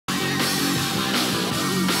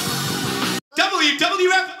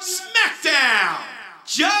WWF SmackDown!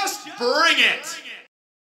 Just bring it!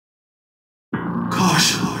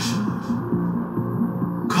 Caution.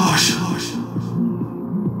 Caution.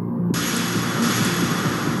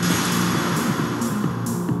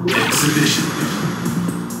 Exhibition.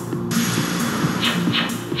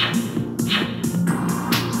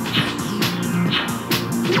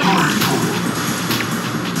 Hardcore.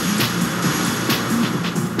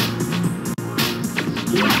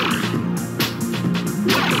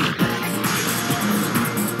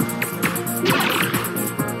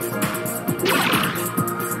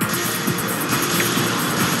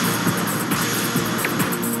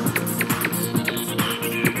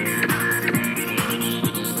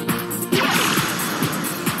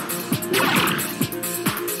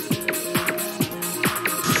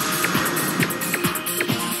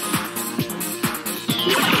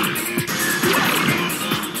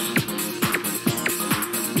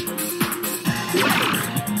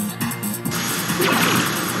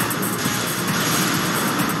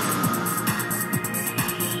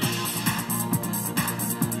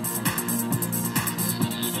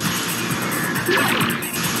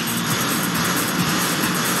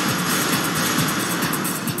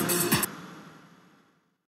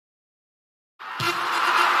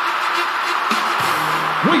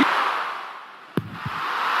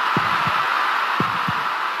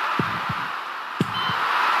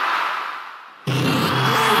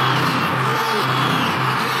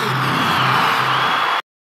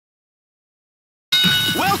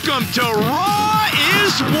 Welcome to Raw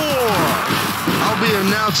is War! I'll be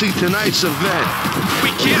announcing tonight's event.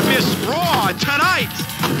 We can't miss Raw tonight!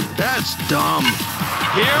 That's dumb.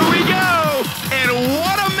 Here we go! And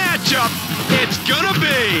what a matchup it's gonna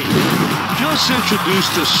be! Just introduce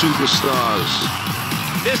the superstars.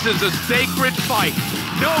 This is a sacred fight.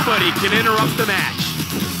 Nobody can interrupt the match.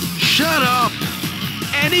 Shut up!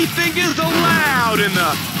 Anything is allowed in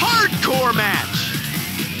the hardcore match.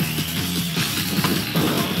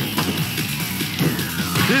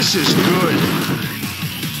 This is good.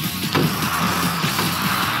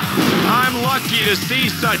 I'm lucky to see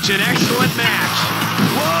such an excellent match.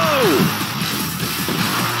 Whoa!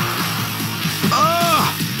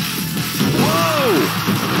 Whoa!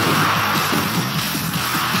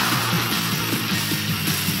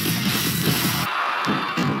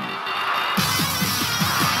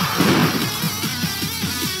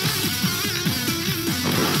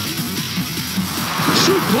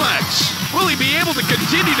 Suplex! Will he be able to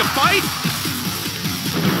continue to fight?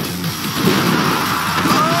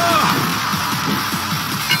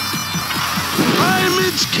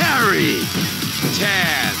 Fireman's carry!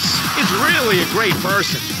 Tazz is really a great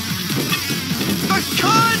person. The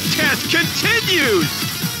contest continues!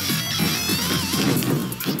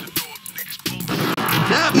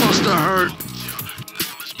 That must have hurt.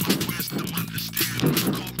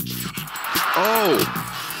 Oh!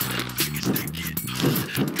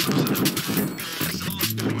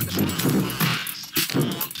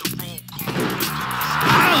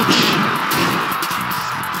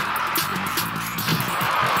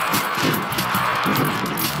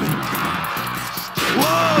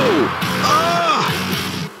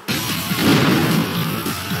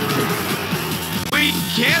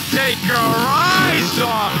 Can't take our eyes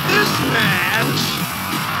off this match.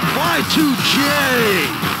 Y2J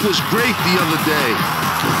was great the other day.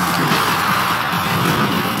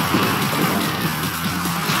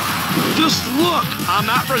 Just look. I'm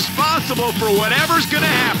not responsible for whatever's gonna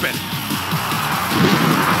happen.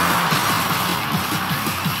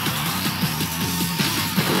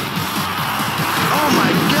 Oh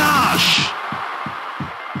my gosh.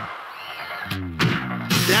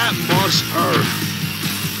 That must hurt.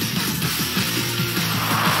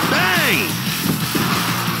 Bang!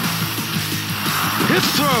 Hip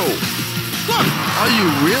throw! Look! Are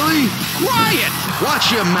you really? Quiet!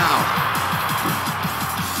 Watch your mouth!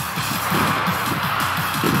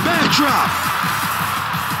 Backdrop!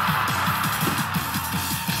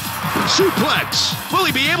 Suplex! Will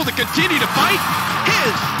he be able to continue to fight?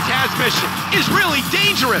 His Tazz mission is really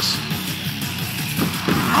dangerous!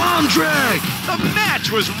 Arm drag! The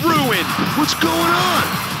match was ruined! What's going on?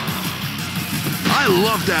 I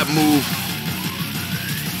love that move.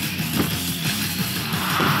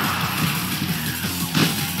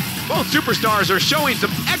 Both superstars are showing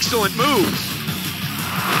some excellent moves.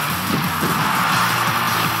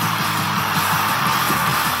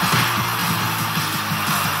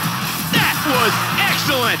 That was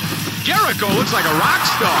excellent! Jericho looks like a rock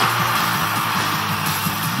star.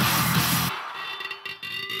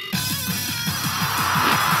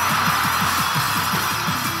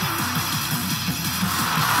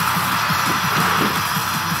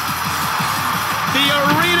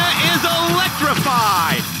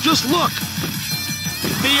 Just look.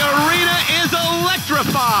 The arena is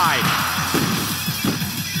electrified.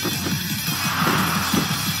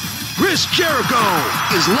 Chris Jericho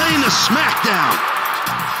is laying a smackdown.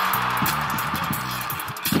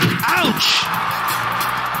 Ouch!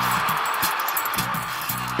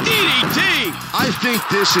 DDT. I think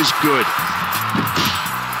this is good.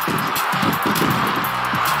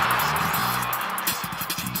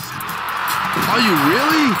 Are you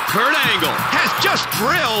really? Kurt Angle has just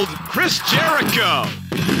drilled Chris Jericho.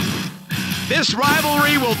 This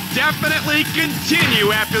rivalry will definitely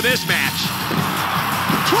continue after this match.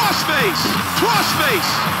 Crossface!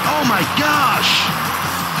 Crossface! Oh my gosh!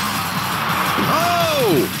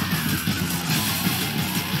 Oh!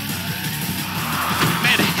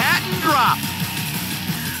 Manhattan drop.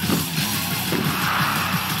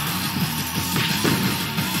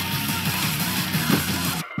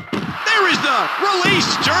 There is the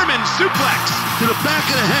release German suplex. To the back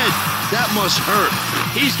of the head. That must hurt.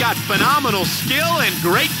 He's got phenomenal skill and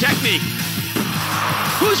great technique.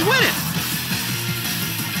 Who's winning?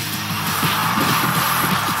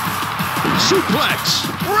 Suplex.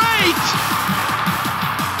 Great!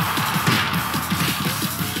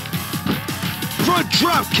 Front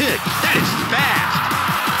drop kick. That is fast.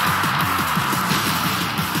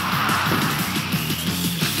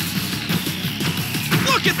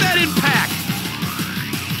 Look at that impact.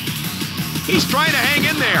 He's trying to hang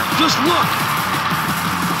in there. Just look.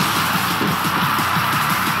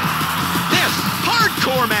 This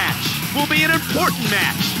hardcore match will be an important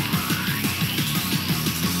match.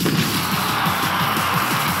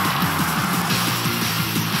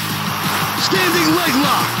 Standing leg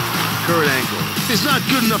lock. Kurt Angle is not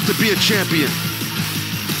good enough to be a champion.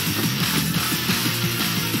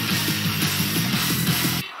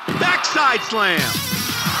 Backside slam.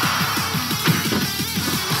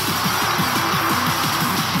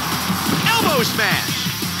 Elbow smash.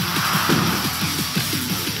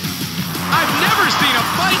 I've never seen a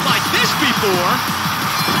fight like this before.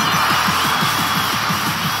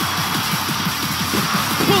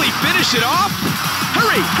 Will he finish it off?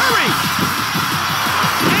 Hurry, hurry!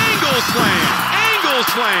 Angle slam, angle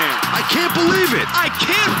slam. I can't believe it. I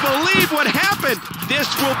can't believe what happened. This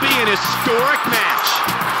will be an historic match.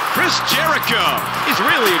 Chris Jericho is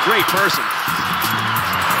really a great person.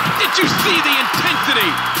 Did you see the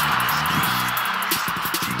intensity?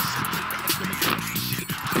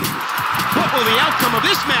 What will the outcome of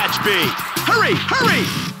this match be? Hurry, hurry!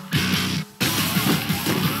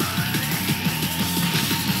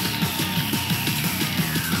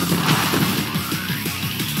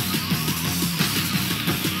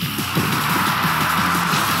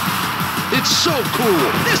 It's so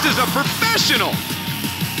cool. This is a professional.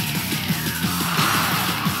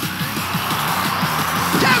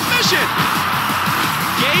 Tazz mission.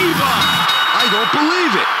 Gave up. I don't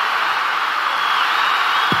believe it.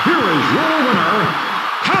 Here is your winner,